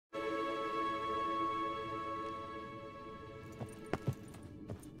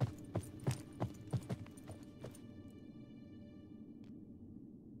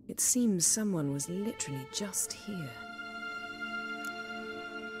seems someone was literally just here.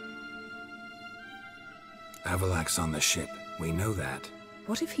 Avalak's on the ship. We know that.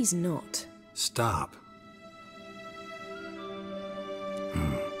 What if he's not? Stop.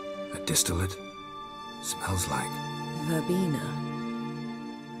 A distillate? Smells like... Verbena.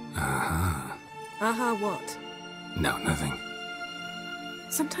 Aha. Aha what? No, nothing.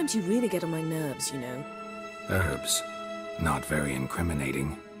 Sometimes you really get on my nerves, you know. Herbs. Not very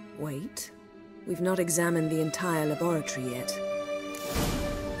incriminating. Wait. We've not examined the entire laboratory yet.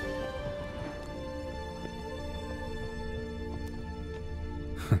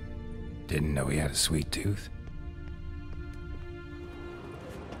 Didn't know he had a sweet tooth.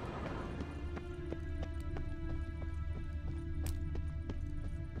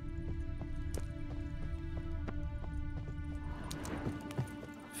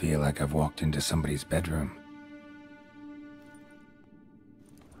 Feel like I've walked into somebody's bedroom.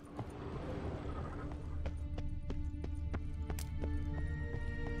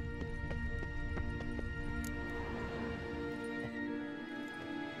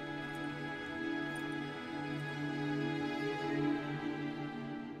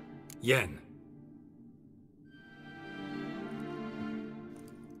 Yen.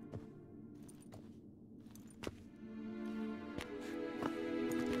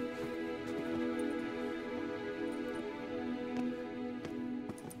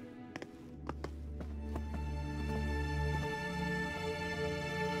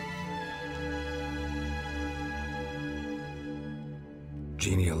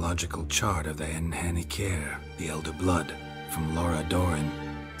 Genealogical chart of the Enhanikir, the Elder Blood, from Laura Doran.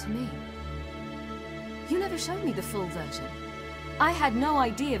 To me? You never showed me the full version. I had no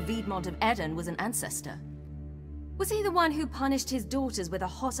idea Viedmont of Eden was an ancestor. Was he the one who punished his daughters with a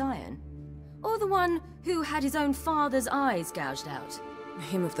hot iron? Or the one who had his own father's eyes gouged out?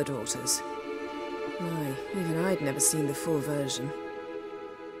 Him of the daughters. My, even I'd never seen the full version.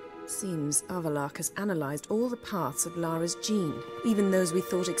 Seems Avalak has analyzed all the parts of Lara's gene, even those we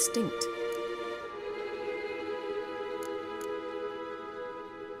thought extinct.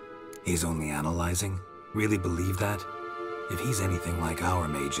 He's only analyzing? Really believe that? If he's anything like our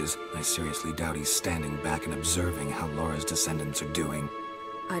mages, I seriously doubt he's standing back and observing how Laura's descendants are doing.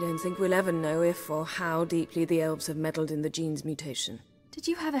 I don't think we'll ever know if or how deeply the elves have meddled in the gene's mutation. Did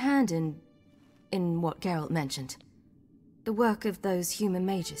you have a hand in what Geralt mentioned? The work of those human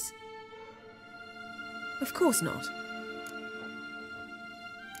mages? Of course not.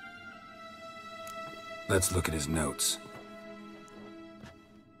 Let's look at his notes.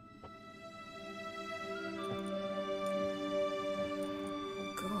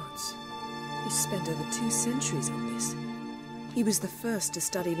 Gods. He spent over 2 centuries on this. He was the first to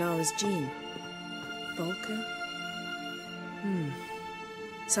study Lara's gene. Volker?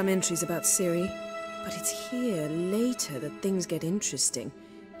 Some entries about Ciri, but it's here, later, that things get interesting.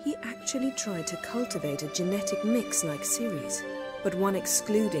 He actually tried to cultivate a genetic mix like Ciri's, but one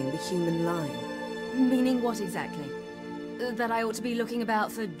excluding the human line. Meaning what exactly? That I ought to be looking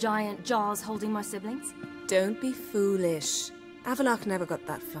about for giant jars holding my siblings? Don't be foolish. Avalak never got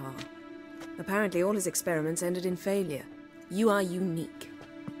that far. Apparently all his experiments ended in failure. You are unique.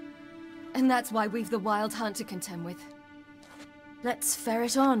 And that's why we've the Wild Hunt to contend with. Let's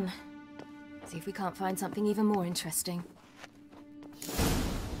ferret on. See if we can't find something even more interesting.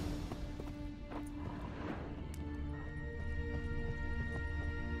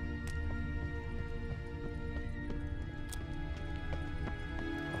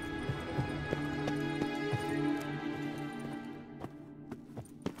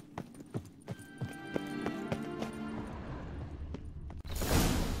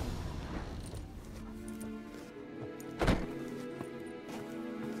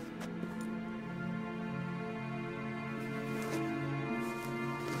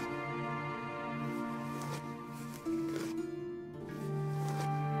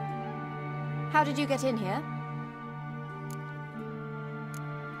 How did you get in here?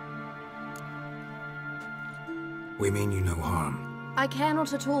 We mean you no harm. I care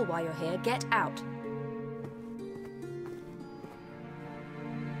not at all why you're here. Get out.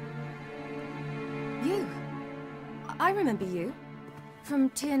 You? I remember you. From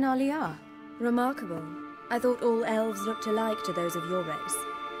Tir na Liar. Remarkable. I thought all elves looked alike to those of your race.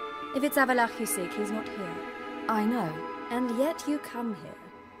 If it's Avalak you seek, he's not here. I know. And yet you come here.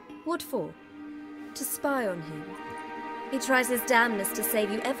 What for? To spy on him. He tries his damnedest to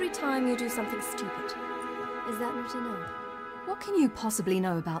save you every time you do something stupid. Is that not enough? What can you possibly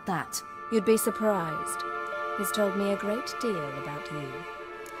know about that? You'd be surprised. He's told me a great deal about you.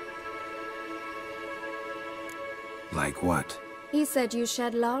 Like what? He said you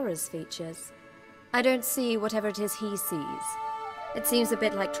shared Lara's features. I don't see whatever it is he sees. It seems a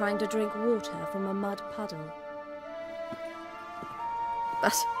bit like trying to drink water from a mud puddle.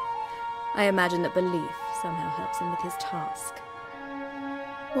 But I imagine that belief somehow helps him with his task.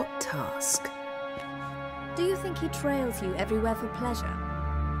 What task? Do you think he trails you everywhere for pleasure?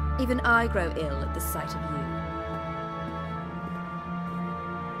 Even I grow ill at the sight of you.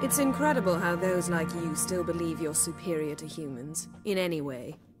 It's incredible how those like you still believe you're superior to humans, in any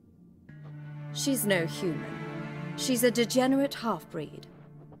way. She's no human. She's a degenerate half-breed.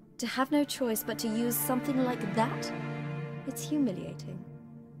 To have no choice but to use something like that? It's humiliating.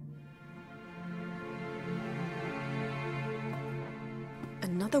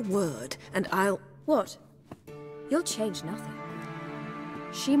 Another word, and I'll... What? You'll change nothing.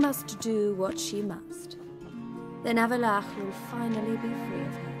 She must do what she must. Then Avalach will finally be free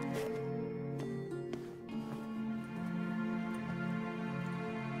of her.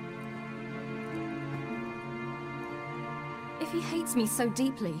 If he hates me so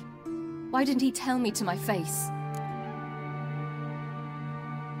deeply, why didn't he tell me to my face?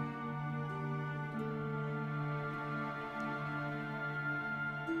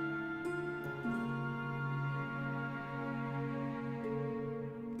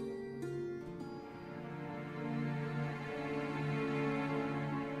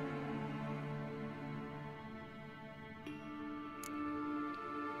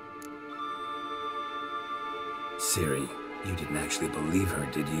 Ciri, you didn't actually believe her,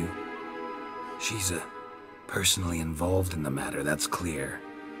 did you? She's personally involved in the matter, that's clear.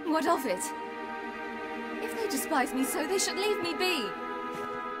 What of it? If they despise me so, they should leave me be.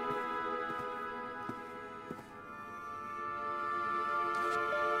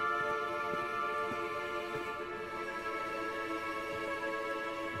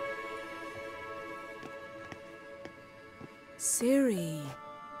 Ciri.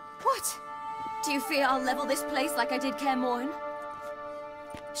 What? Do you fear I'll level this place like I did Kaer Morhen?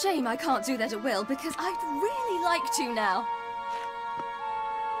 Shame I can't do that at will, because I'd really like to now.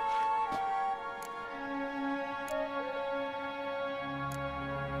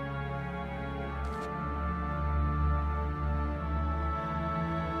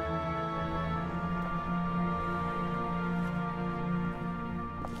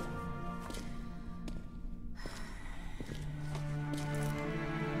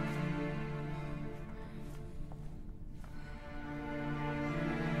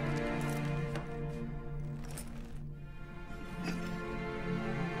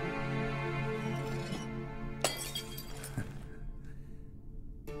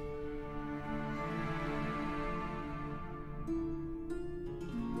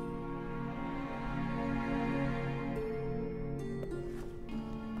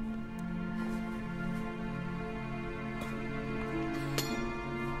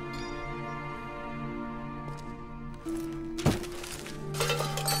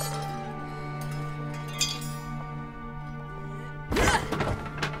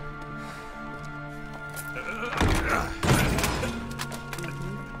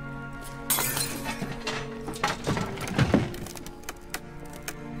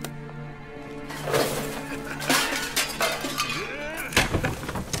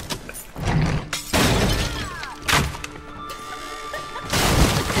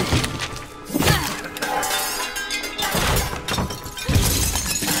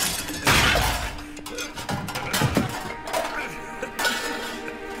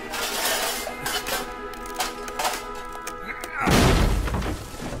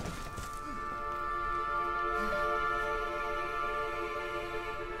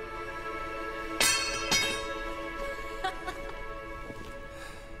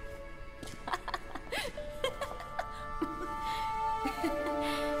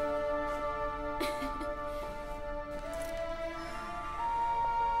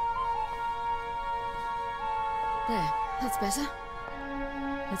 There, that's better.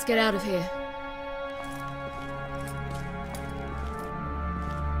 Let's get out of here.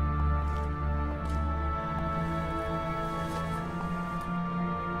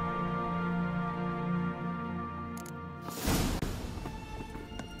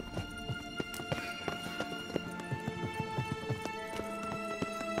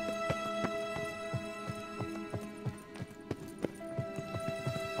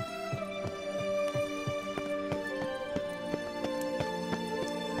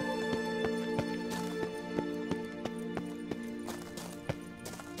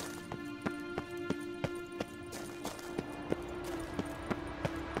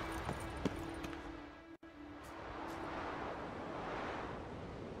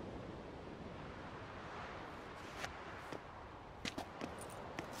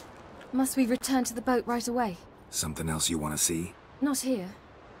 Must we return to the boat right away? Something else you want to see? Not here.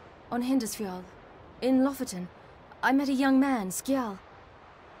 On Hindusfjall. In Lofoten. I met a young man, Skjal.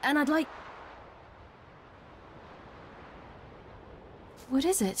 And I'd like... What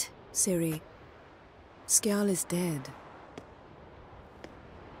is it? Ciri, Skjal is dead.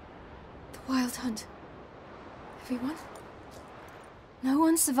 The Wild Hunt. Everyone? No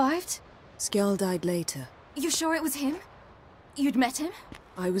one survived? Skjal died later. You sure it was him? You'd met him?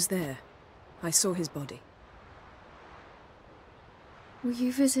 I was there. I saw his body. Will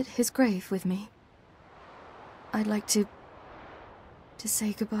you visit his grave with me? I'd like to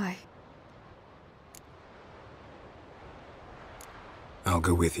say goodbye. I'll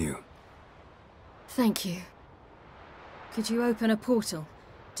go with you. Thank you. Could you open a portal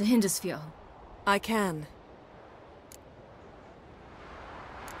to Hindusfjall? I can.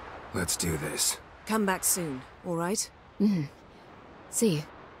 Let's do this. Come back soon, all right? See you.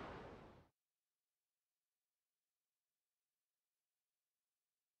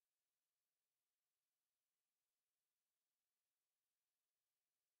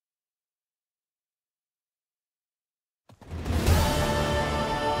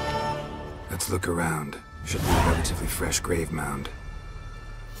 Let's look around. Should be a relatively fresh grave mound.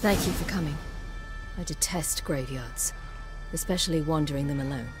 Thank you for coming. I detest graveyards, especially wandering them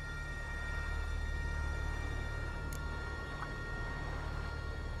alone.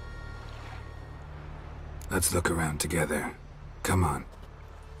 Let's look around together. Come on.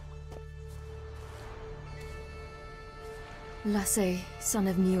 Lasse, son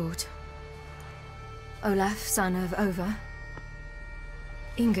of Njord. Olaf, son of Ova.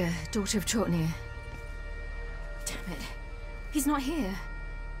 Inga, daughter of Trotnir. Damn it. He's not here.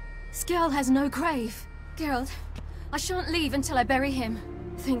 Skjal has no grave. Geralt, I shan't leave until I bury him.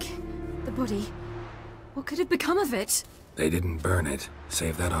 Think, the body. What could have become of it? They didn't burn it.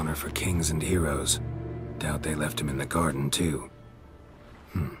 Save that honor for kings and heroes. Doubt they left him in the garden, too.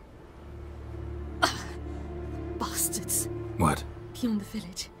 Bastards. What? Beyond the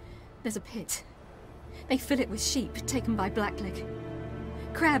village, there's a pit. They fill it with sheep taken by Blackleg.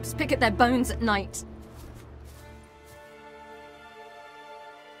 Crabs pick at their bones at night.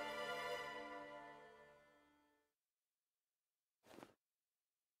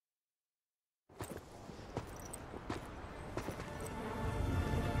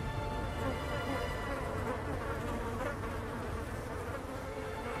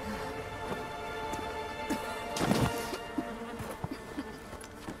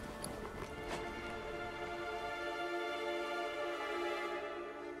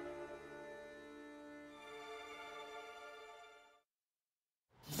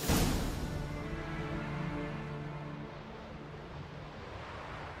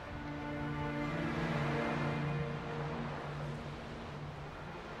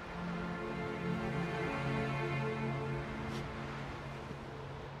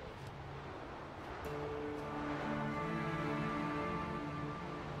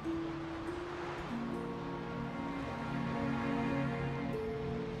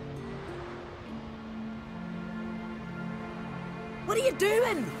 What are you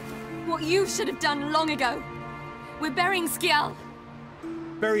doing? What you should have done long ago. We're burying Skjal.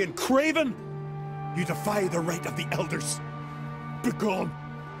 Burying Craven? You defy the right of the elders. Begone.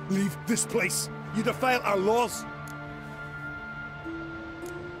 Leave this place. You defile our laws.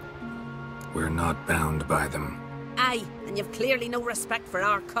 We're not bound by them. Aye, and you've clearly no respect for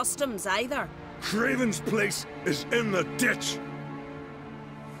our customs either. Craven's place is in the ditch.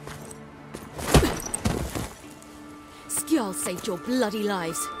 Skjal saved your bloody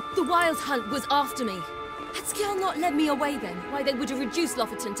lives. The Wild Hunt was after me. Had Skjal not led me away then, why they would have reduced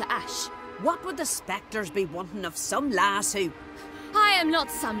Lofoten to ash. What would the spectres be wanting of some lass who... I am not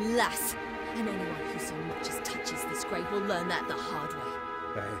some lass. And anyone who so much as touches this grave will learn that the hard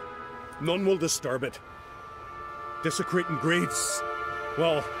way. Aye. None will disturb it. Desecrating graves,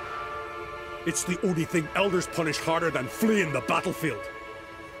 well, it's the only thing elders punish harder than fleeing the battlefield.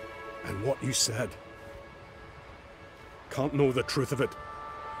 And what you said. Can't know the truth of it.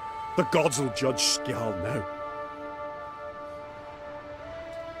 The gods will judge Skjal now.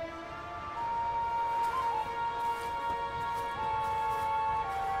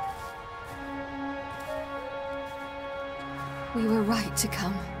 We were right to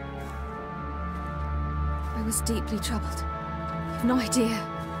come. I was deeply troubled. You've no idea.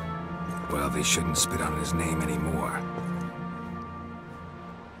 Well, they shouldn't spit on his name anymore.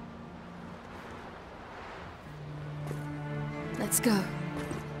 Let's go.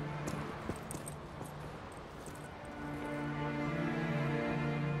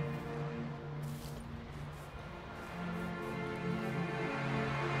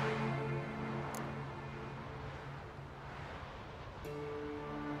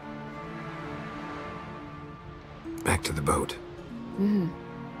 Back to the boat.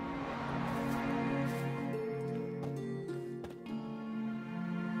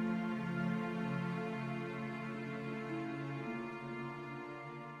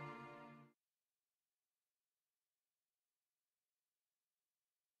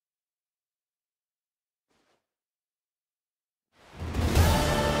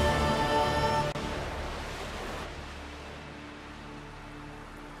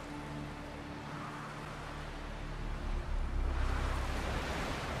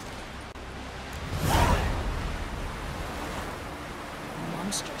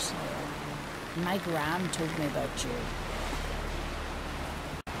 Monsters. My gran told me about you.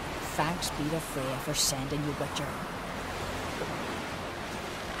 Thanks be to Freya for sending you Witcher.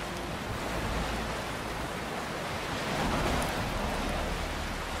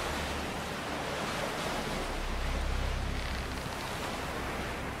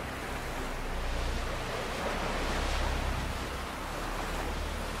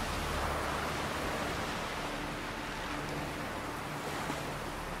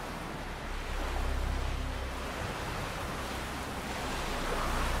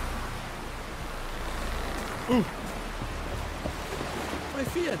 My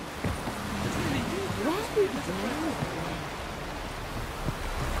fear. It's really you.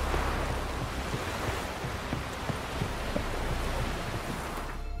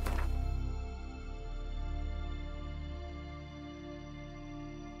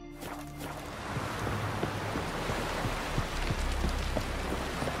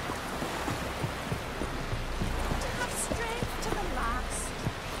 Have strength to the last.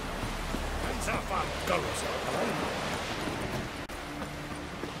 Hands up, I'm girls.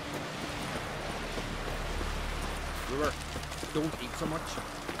 Brewer, don't eat so much.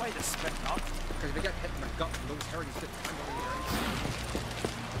 Why the spit not? Because if you get hit in the gut and those herrings get tangled in your eyes.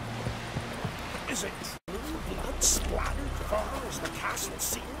 Is it true blood splattered far as the castle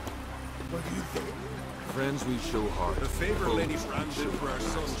ceiling? Were you there? Friends we show heart. The favor Foes Lady we Brandon show for our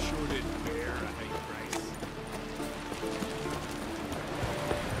son kindness. sure did bear a high price.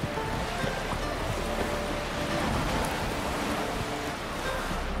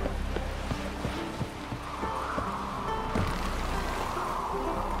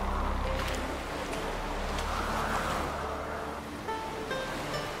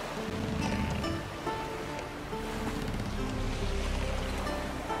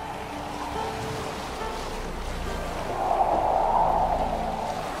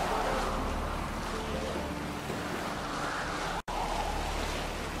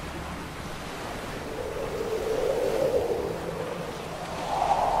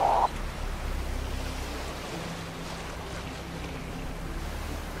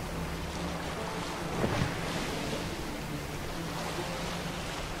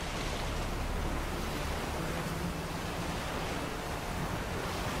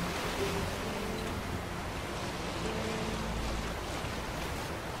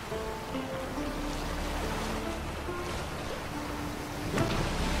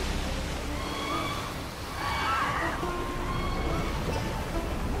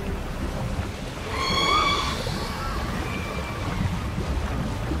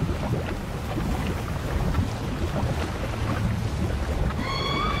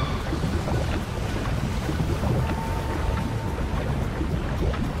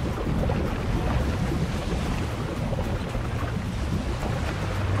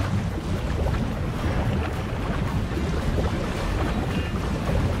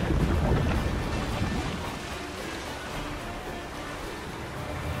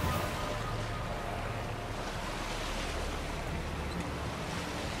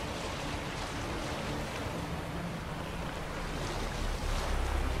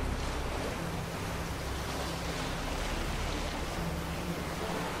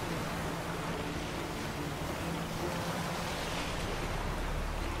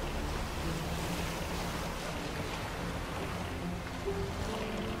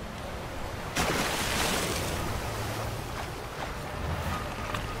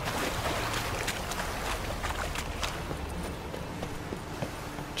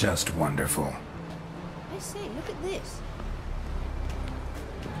 Just wonderful. I say, look at this.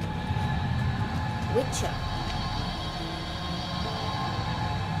 Witcher.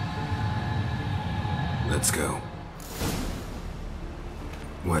 Let's go.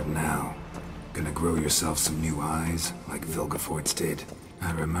 What now? Gonna grow yourself some new eyes, like Vilgefortz did?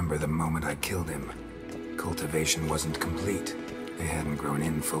 I remember the moment I killed him. Cultivation wasn't complete. They hadn't grown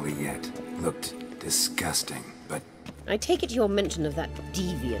in fully yet. Looked disgusting, but I take it your mention of that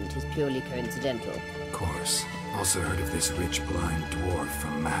deviant is purely coincidental. of course. Also heard of this rich blind dwarf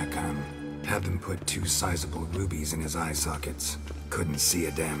from Mahakam. Had them put 2 sizable rubies in his eye sockets. Couldn't see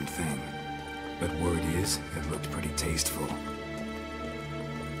a damn thing. But word is, it looked pretty tasteful.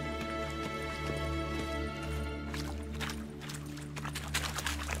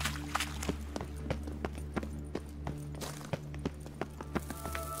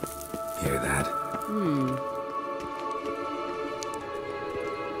 Hear that?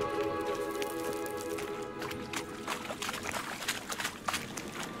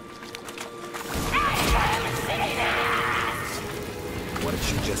 What did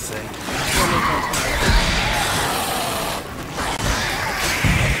she just say?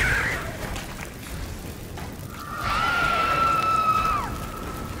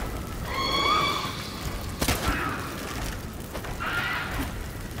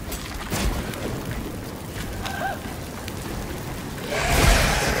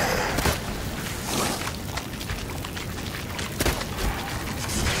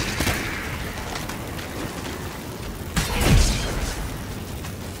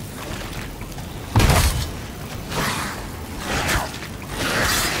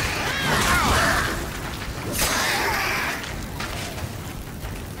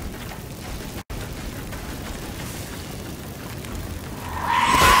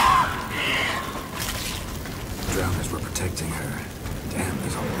 Drowners were protecting her. Damn,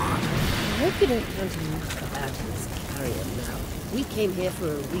 there's a lot. I hope you don't want to knock about in this carrier now. We came here for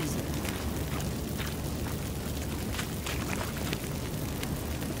a reason.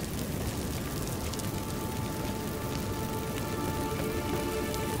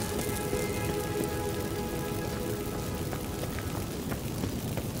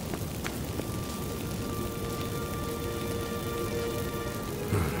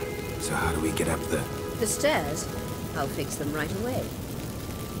 So how do we get up The stairs? I'll fix them right away.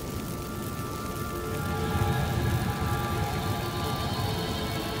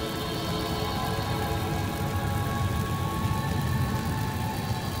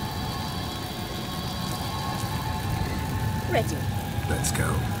 Ready. Let's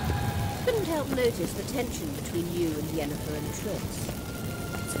go. Couldn't help notice the tension between you and Yennefer and Triss.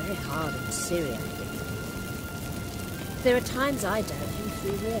 It's very hard in Syria, I think. There are times I doubt you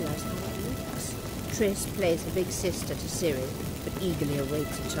three realize how it looks. Triss plays the big sister to Ciri, but eagerly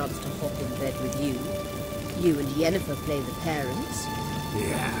awaits a chance to hop in bed with you. You and Yennefer play the parents.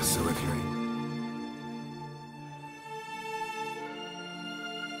 Yeah, so agree.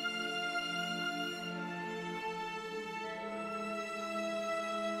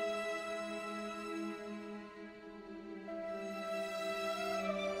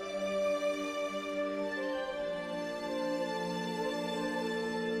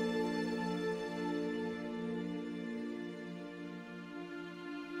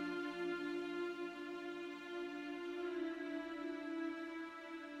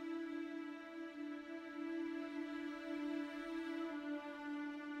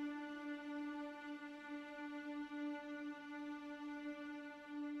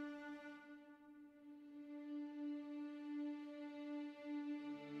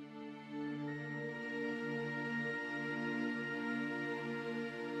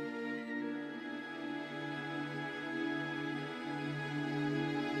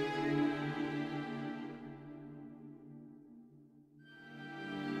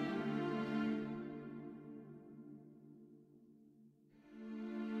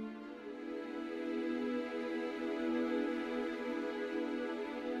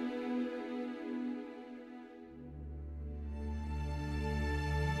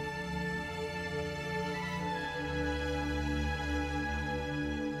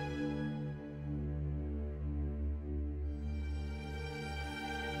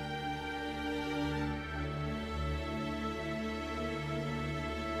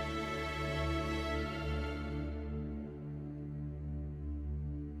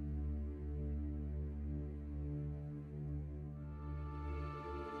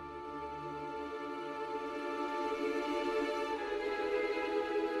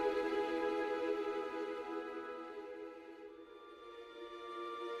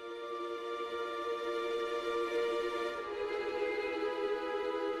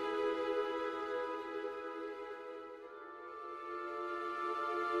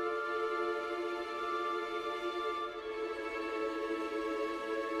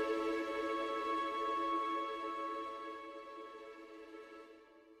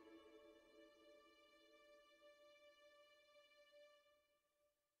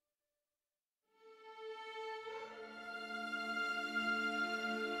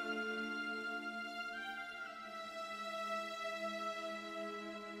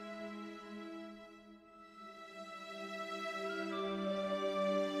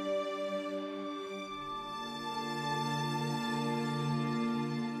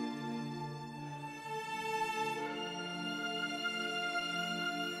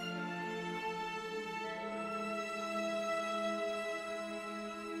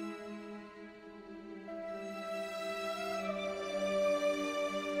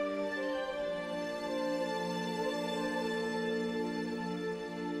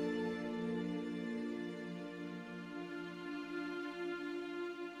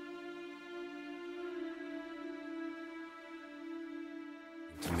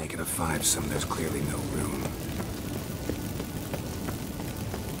 To make it a five-some, there's clearly no room.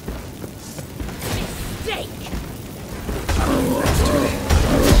 Mistake!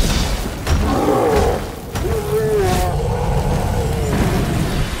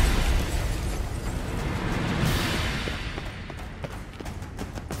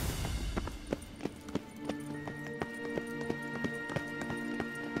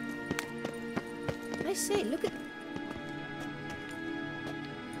 I say, look at...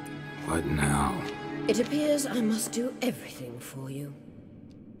 What now? It appears I must do everything for you.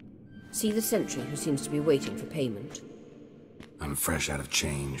 See the sentry who seems to be waiting for payment? I'm fresh out of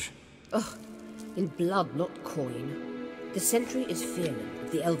change. Ugh, in blood, not coin. The sentry is Fearman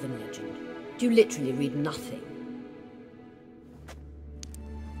of the Elven legend. Do you literally read nothing?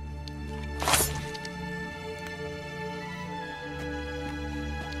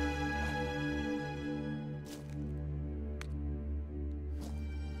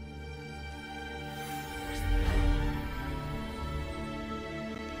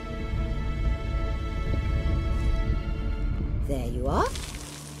 There you are.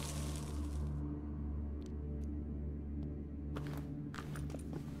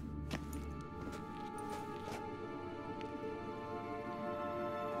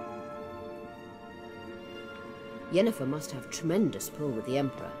 Yennefer must have tremendous pull with the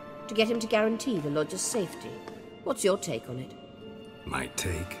Emperor to get him to guarantee the Lodge's safety. What's your take on it? My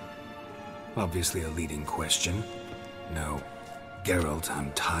take? Obviously a leading question. No. Geralt,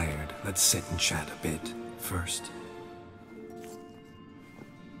 I'm tired. Let's sit and chat a bit first.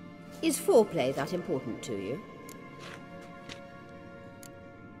 Is foreplay that important to you?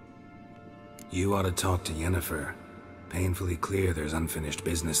 You ought to talk to Yennefer. Painfully clear there's unfinished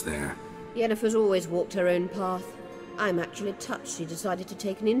business there. Yennefer's always walked her own path. I'm actually touched she decided to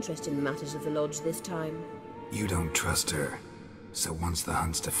take an interest in the matters of the Lodge this time. You don't trust her. So once the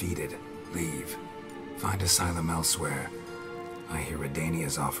hunt's defeated, leave. Find asylum elsewhere. I hear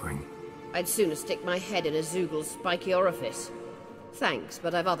Redania's offering. I'd sooner stick my head in a Zoogl's spiky orifice. Thanks,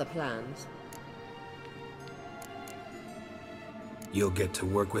 but I've other plans. You'll get to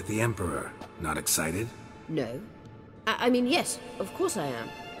work with the Emperor. Not excited? No. I mean, yes, of course I am.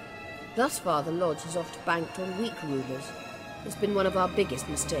 Thus far, the Lodge has oft banked on weak rulers. It's been one of our biggest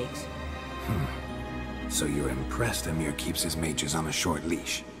mistakes. So you're impressed Emir keeps his mages on a short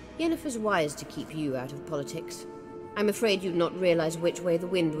leash? Yennefer's wise to keep you out of politics. I'm afraid you'd not realize which way the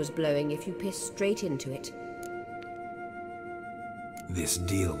wind was blowing if you pissed straight into it. This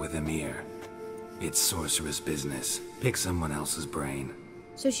deal with Emir. It's sorceress business. Pick someone else's brain.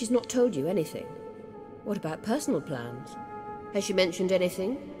 So she's not told you anything? What about personal plans? Has she mentioned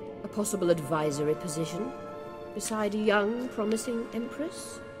anything? A possible advisory position? Beside a young, promising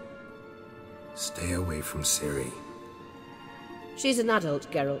empress? Stay away from Ciri. She's an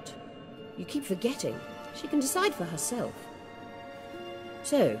adult, Geralt. You keep forgetting. She can decide for herself.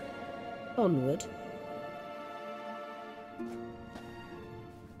 So, onward.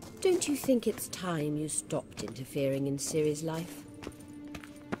 Don't you think it's time you stopped interfering in Ciri's life?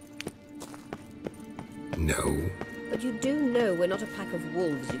 No. But you do know we're not a pack of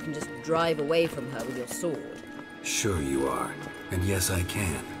wolves you can just drive away from her with your sword. Sure you are. And yes, I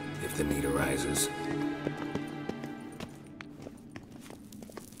can, if the need arises.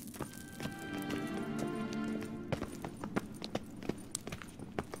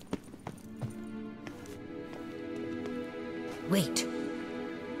 Wait.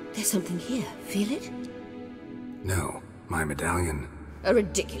 There's something here. Feel it? No. My medallion. A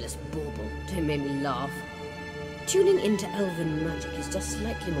ridiculous bauble. Don't make me laugh. Tuning into elven magic is just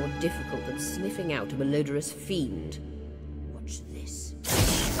slightly more difficult than sniffing out a malodorous fiend. Watch this.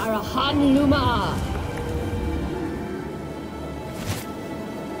 Arahan Luma!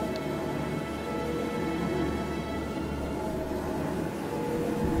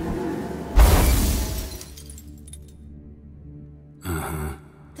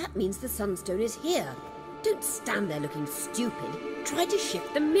 That means the Sunstone is here. Don't stand there looking stupid. Try to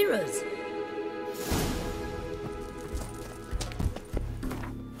shift the mirrors.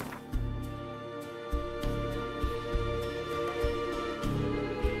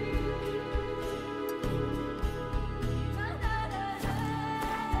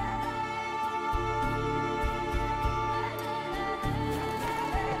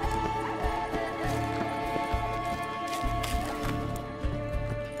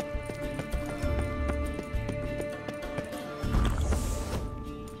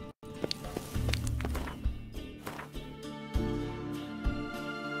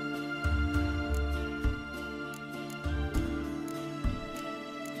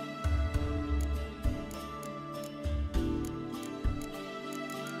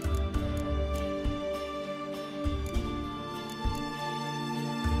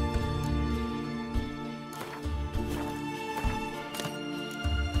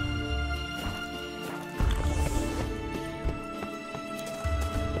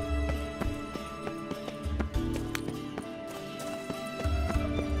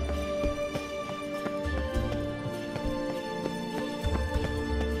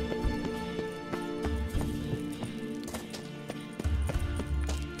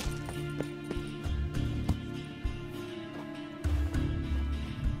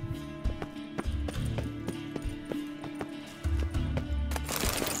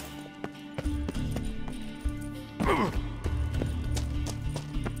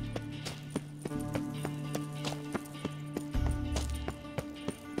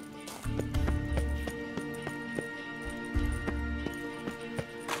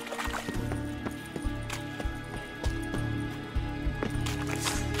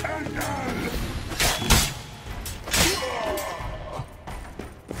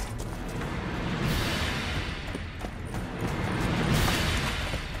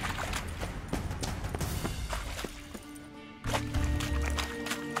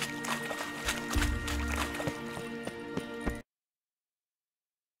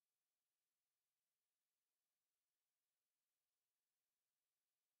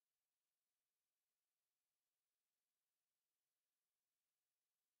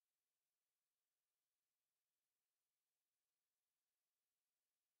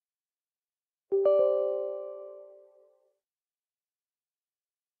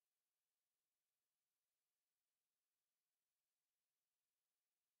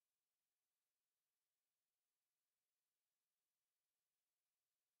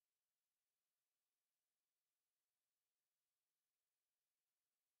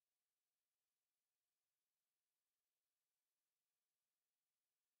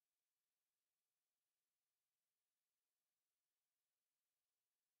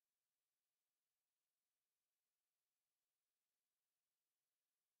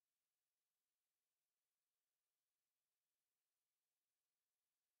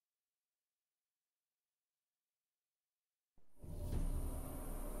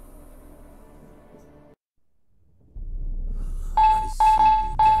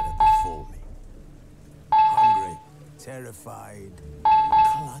 terrified,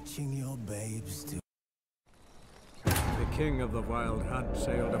 clutching your babes to... The king of the Wild Hunt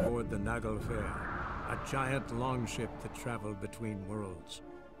sailed aboard the Naglfar, a giant longship that traveled between worlds.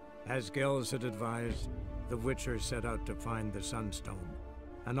 As Gels had advised, the Witcher set out to find the Sunstone,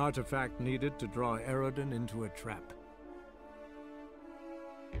 an artifact needed to draw Eredin into a trap.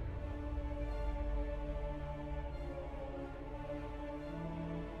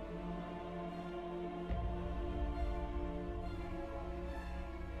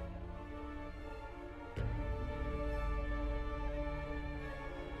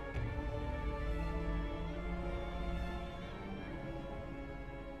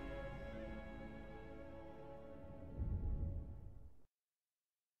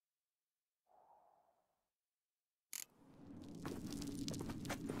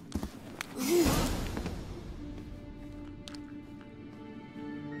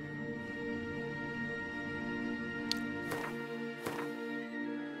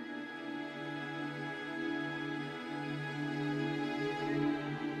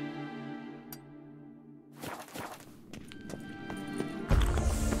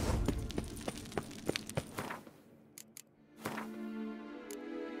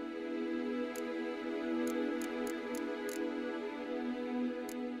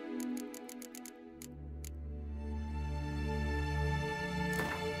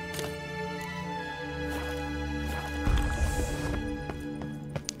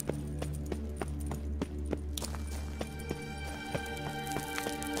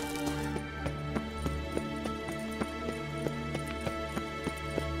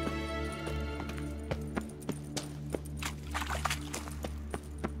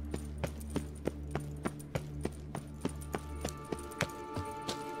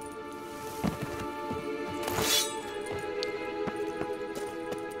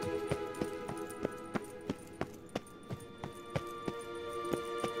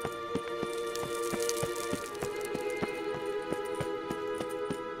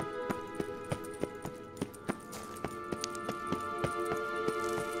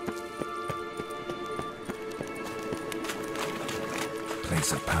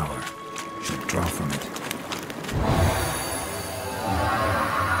 Place of power. Should draw from it.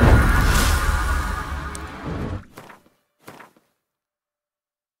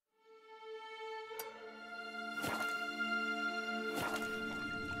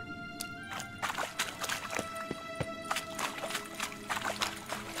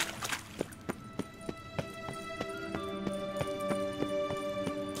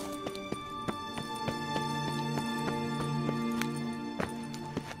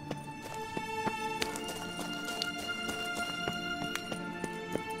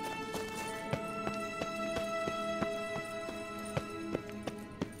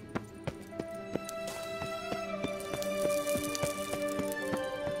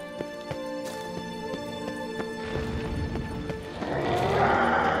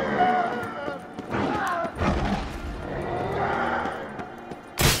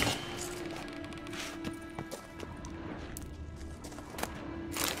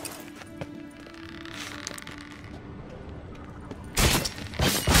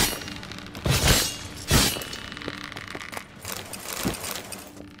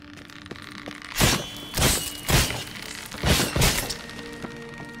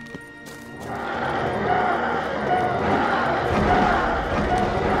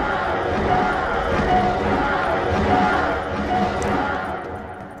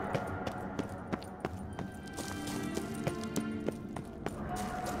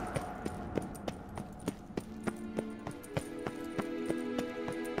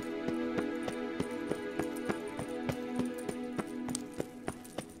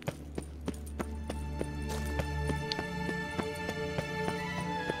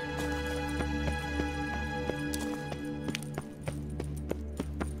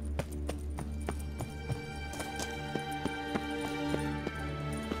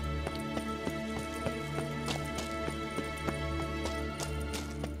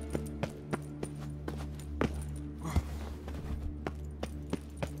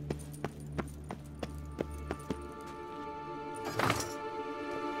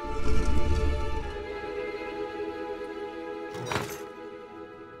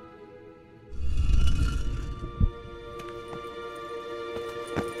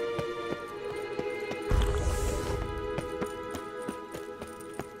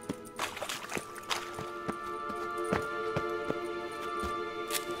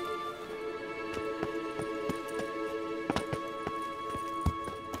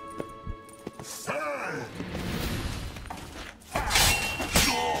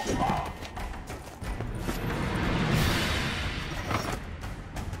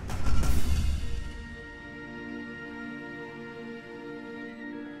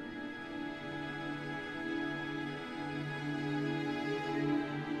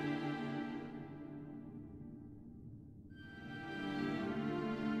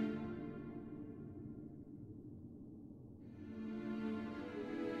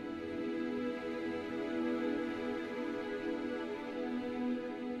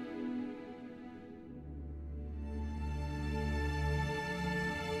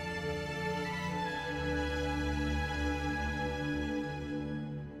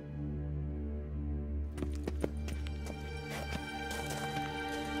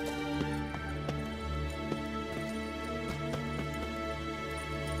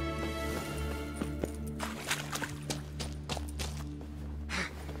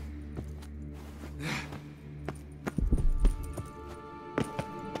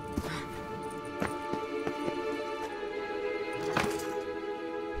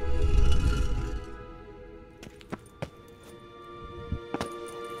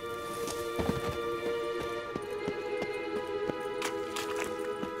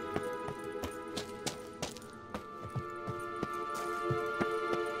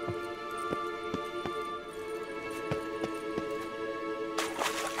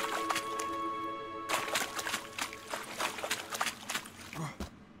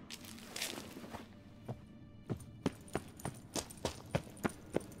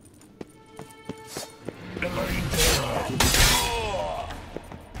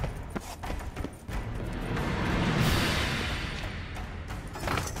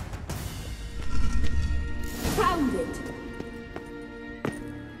 Move it.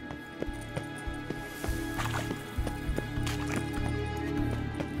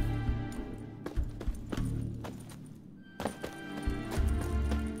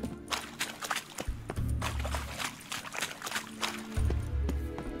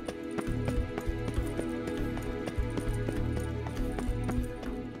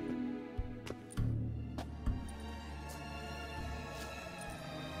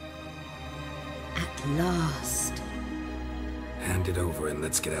 Last. Hand it over and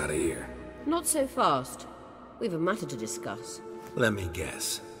let's get out of here. Not so fast. We've a matter to discuss. Let me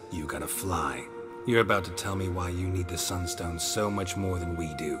guess. You gotta fly. You're about to tell me why you need the Sunstone so much more than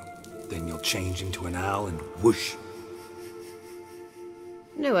we do. Then you'll change into an owl and whoosh.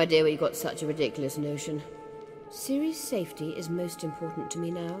 No idea where you got such a ridiculous notion. Ciri's safety is most important to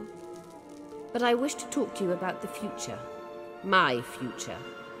me now. But I wish to talk to you about the future. My future.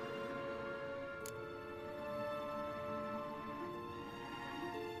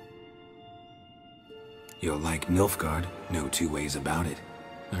 You'll like Nilfgaard, no two ways about it.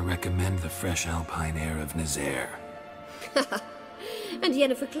 I recommend the fresh alpine air of Nazaire. And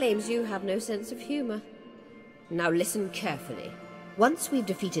Yennefer claims you have no sense of humor. Now listen carefully. Once we've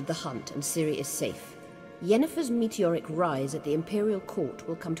defeated the hunt and Ciri is safe, Yennefer's meteoric rise at the Imperial Court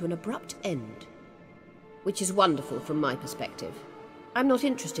will come to an abrupt end. Which is wonderful from my perspective. I'm not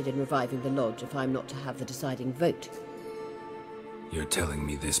interested in reviving the Lodge if I'm not to have the deciding vote. You're telling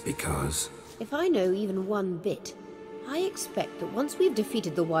me this because... If I know even one bit, I expect that once we've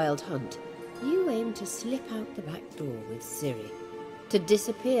defeated the Wild Hunt, you aim to slip out the back door with Ciri. To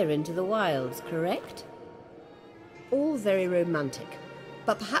disappear into the wilds, correct? All very romantic,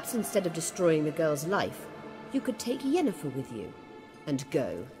 but perhaps instead of destroying the girl's life, you could take Yennefer with you, and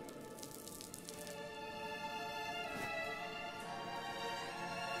go.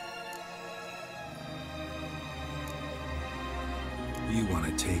 You want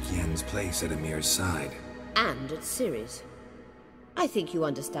to take Yen's place at Emir's side. And at Ciri's. I think you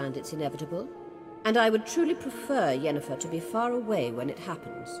understand it's inevitable, and I would truly prefer Yennefer to be far away when it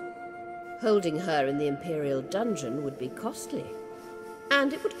happens. Holding her in the Imperial dungeon would be costly,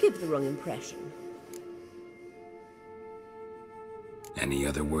 and it would give the wrong impression. Any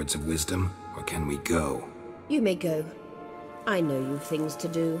other words of wisdom, or can we go? You may go. I know you've things to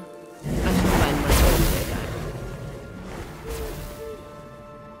do. I shall find my own way back.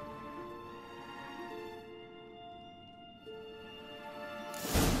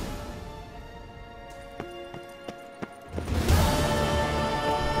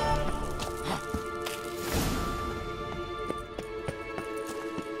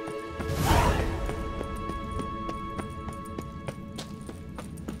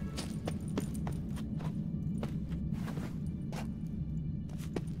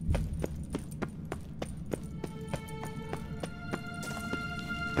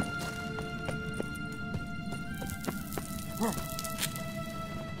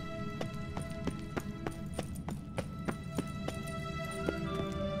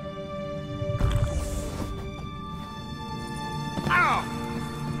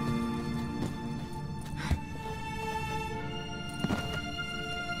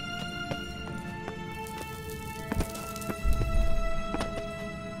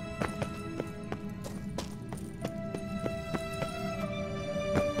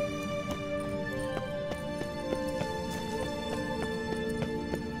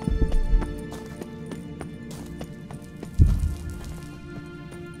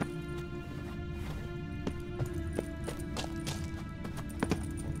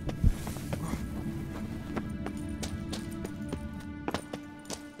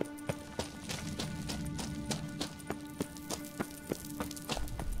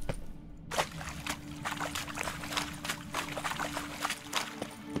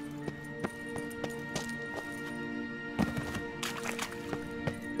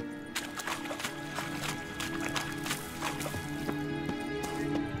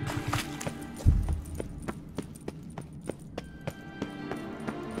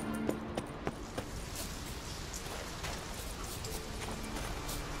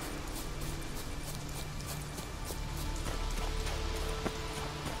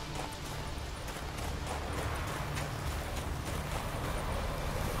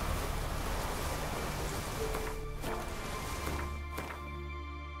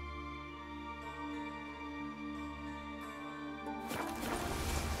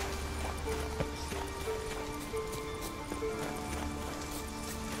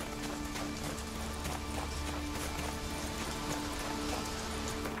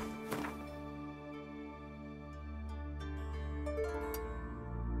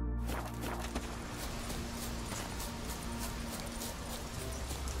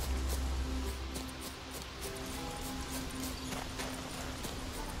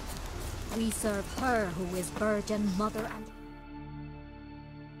 We serve her who is Virgin Mother and...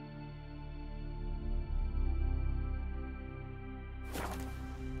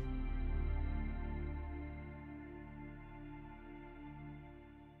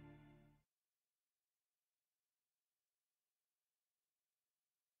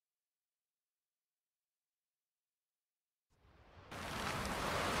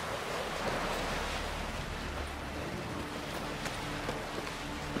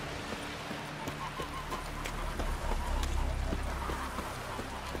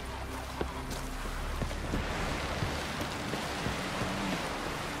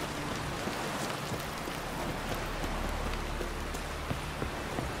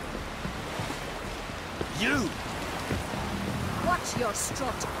 You! Watch your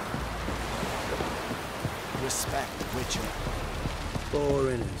strut. Respect, Witcher.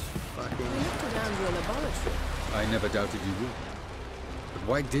 Boring as fucking... I looked around your laboratory. I never doubted you would. But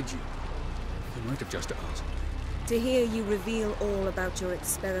why did you? You might have just asked. To hear you reveal all about your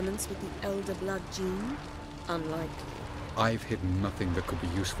experiments with the Elder Blood gene? Unlikely. I've hidden nothing that could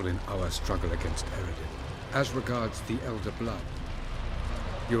be useful in our struggle against Eredin. As regards the Elder Blood,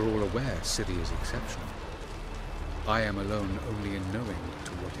 you're all aware Ciri is exceptional. I am alone only in knowing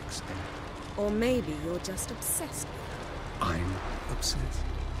to what extent. Or maybe you're just obsessed with her. I'm obsessed.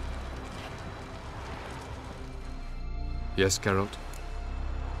 Yes, Geralt?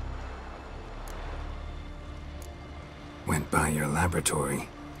 Went by your laboratory.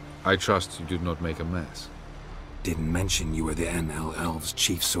 I trust you did not make a mess. Didn't mention you were the NL Elves'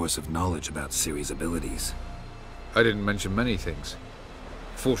 chief source of knowledge about Ciri's abilities. I didn't mention many things.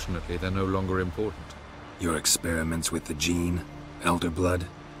 Fortunately, they're no longer important. Your experiments with the gene, Elder Blood,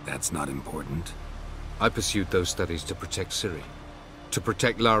 that's not important. I pursued those studies to protect Ciri. To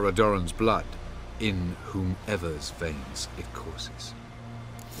protect Lara Doran's blood, in whomever's veins it courses.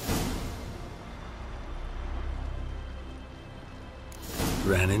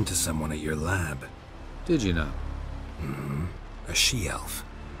 Ran into someone at your lab. Did you know? Mm-hmm. A she-elf.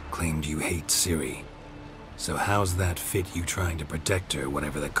 Claimed you hate Ciri. So how's that fit you trying to protect her,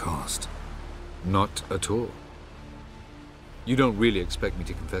 whatever the cost? Not at all. You don't really expect me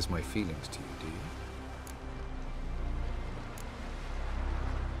to confess my feelings to you, do you?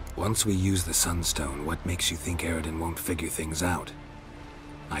 Once we use the Sunstone, what makes you think Eredin won't figure things out?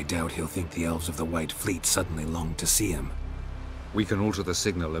 I doubt he'll think the Elves of the White Fleet suddenly long to see him. We can alter the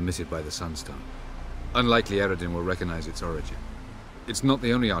signal emitted by the Sunstone. Unlikely Eredin will recognize its origin. It's not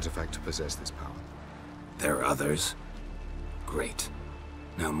the only artifact to possess this power. There are others? Great.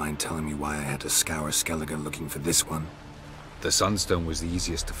 Now mind telling me why I had to scour Skellige looking for this one? The Sunstone was the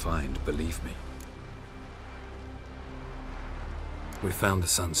easiest to find, believe me. We found the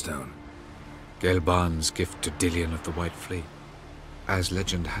Sunstone. Gelban's gift to Dillion of the White Fleet. As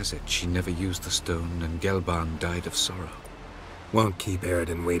legend has it, she never used the stone, and Gelban died of sorrow. Won't keep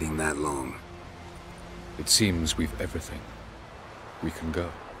Eredin waiting that long. It seems we've everything. We can go.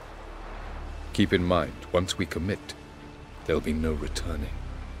 Keep in mind, once we commit, there'll be no returning.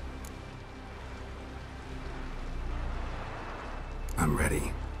 I'm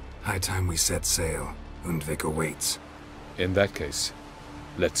ready. High time we set sail. Undvik awaits. In that case,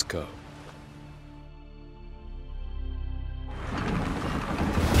 let's go.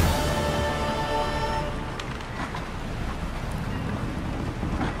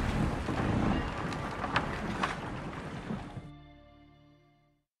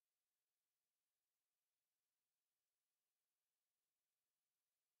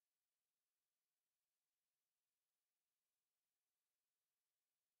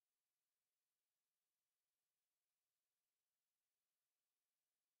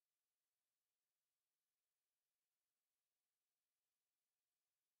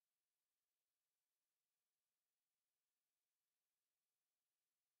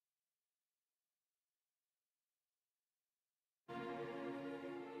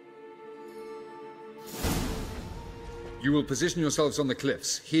 You will position yourselves on the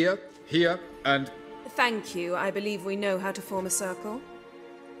cliffs. Here, here, and... Thank you. I believe we know how to form a circle.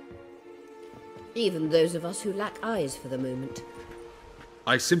 Even those of us who lack eyes for the moment.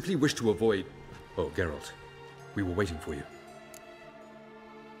 I simply wish to avoid... Oh, Geralt. We were waiting for you.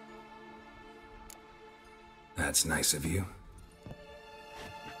 That's nice of you.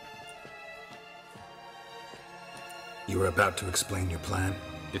 You were about to explain your plan?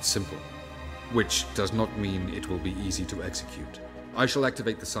 It's simple. Which does not mean it will be easy to execute. I shall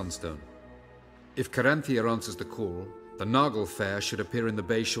activate the Sunstone. If Caranthea answers the call, the Nagel Fair should appear in the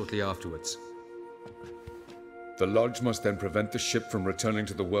bay shortly afterwards. The Lodge must then prevent the ship from returning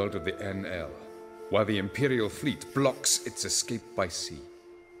to the world of the NL, while the Imperial fleet blocks its escape by sea.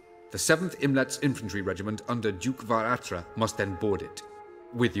 The 7th Imlet's infantry regiment under Duke Varatra must then board it.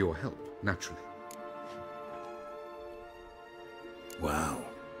 With your help, naturally. Wow.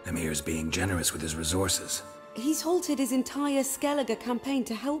 Emir's being generous with his resources. He's halted his entire Skellige campaign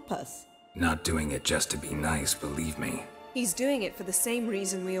to help us. Not doing it just to be nice, believe me. He's doing it for the same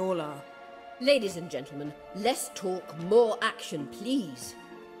reason we all are. Ladies and gentlemen, less talk, more action, please.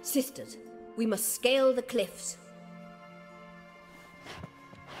 Sisters, we must scale the cliffs.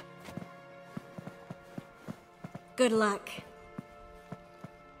 Good luck.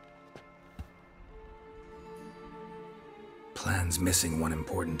 Plan's missing one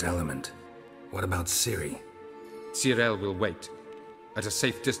important element. What about Ciri? Cyril will wait, at a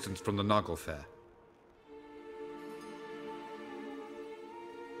safe distance from the Nagelfair.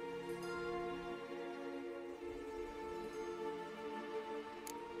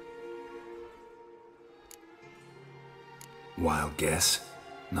 Wild guess?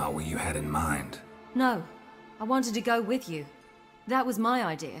 Not what you had in mind. No, I wanted to go with you. That was my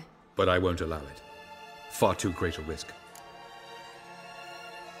idea. But I won't allow it. Far too great a risk.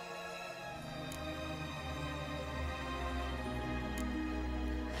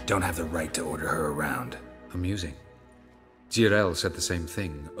 Don't have the right to order her around. Amusing. Jirel said the same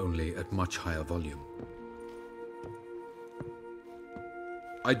thing, only at much higher volume.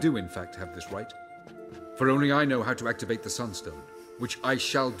 I do, in fact, have this right. For only I know how to activate the Sunstone, which I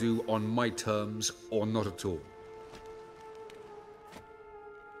shall do on my terms or not at all.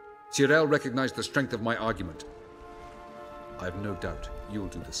 Jirel recognized the strength of my argument. I have no doubt you'll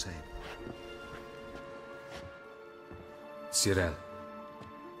do the same. Cyril,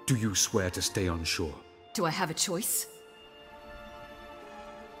 do you swear to stay on shore? Do I have a choice?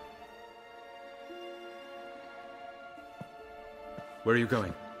 Where are you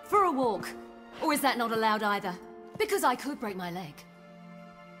going? For a walk. Or is that not allowed either? Because I could break my leg.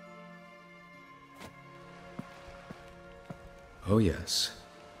 Oh yes.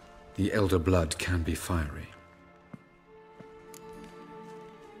 The elder blood can be fiery.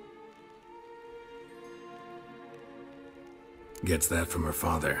 Gets that from her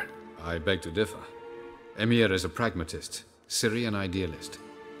father. I beg to differ. Emir is a pragmatist, Ciri an idealist.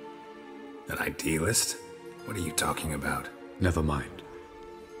 An idealist? What are you talking about? Never mind.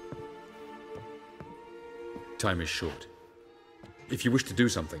 Time is short. If you wish to do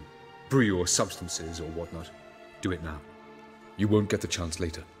something, brew your substances or whatnot, do it now. You won't get the chance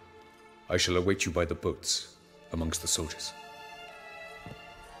later. I shall await you by the boats, amongst the soldiers.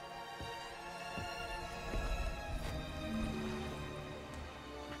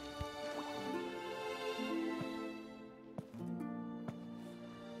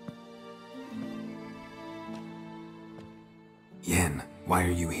 Yen, why are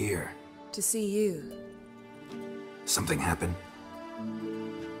you here? To see you. Something happen?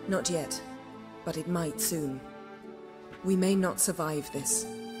 Not yet, but it might soon. We may not survive this.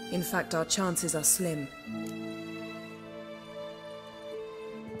 In fact, our chances are slim.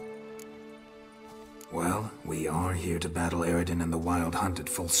 Well, we are here to battle Eredin and the Wild Hunt at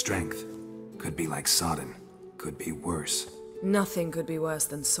full strength. Could be like Sodden. Could be worse. Nothing could be worse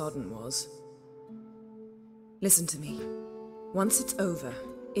than Sodden was. Listen to me. Once it's over,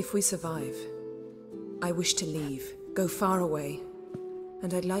 if we survive, I wish to leave, go far away,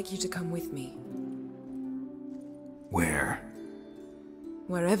 and I'd like you to come with me. Where?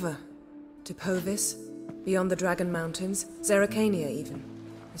 Wherever. To Povis, beyond the Dragon Mountains, Zeracania even.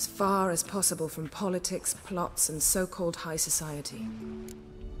 As far as possible from politics, plots, and so-called high society.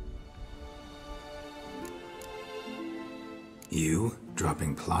 You?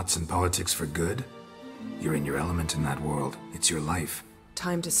 Dropping plots and politics for good? You're in your element in that world. It's your life.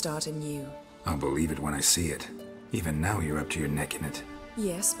 Time to start anew. I'll believe it when I see it. Even now you're up to your neck in it.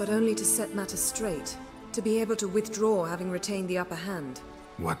 Yes, but only to set matters straight. To be able to withdraw having retained the upper hand.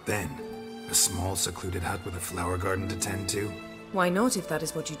 What then? A small secluded hut with a flower garden to tend to? Why not, if that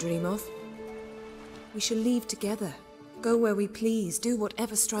is what you dream of? We shall leave together. Go where we please, do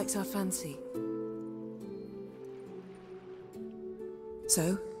whatever strikes our fancy.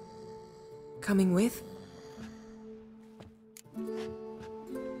 So, coming with?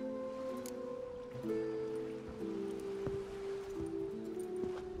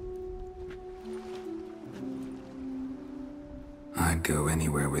 I'd go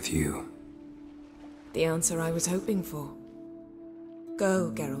anywhere with you. The answer I was hoping for.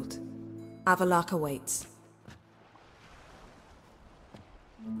 Go, Geralt. Avalak awaits.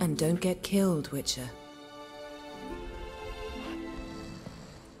 And don't get killed, Witcher.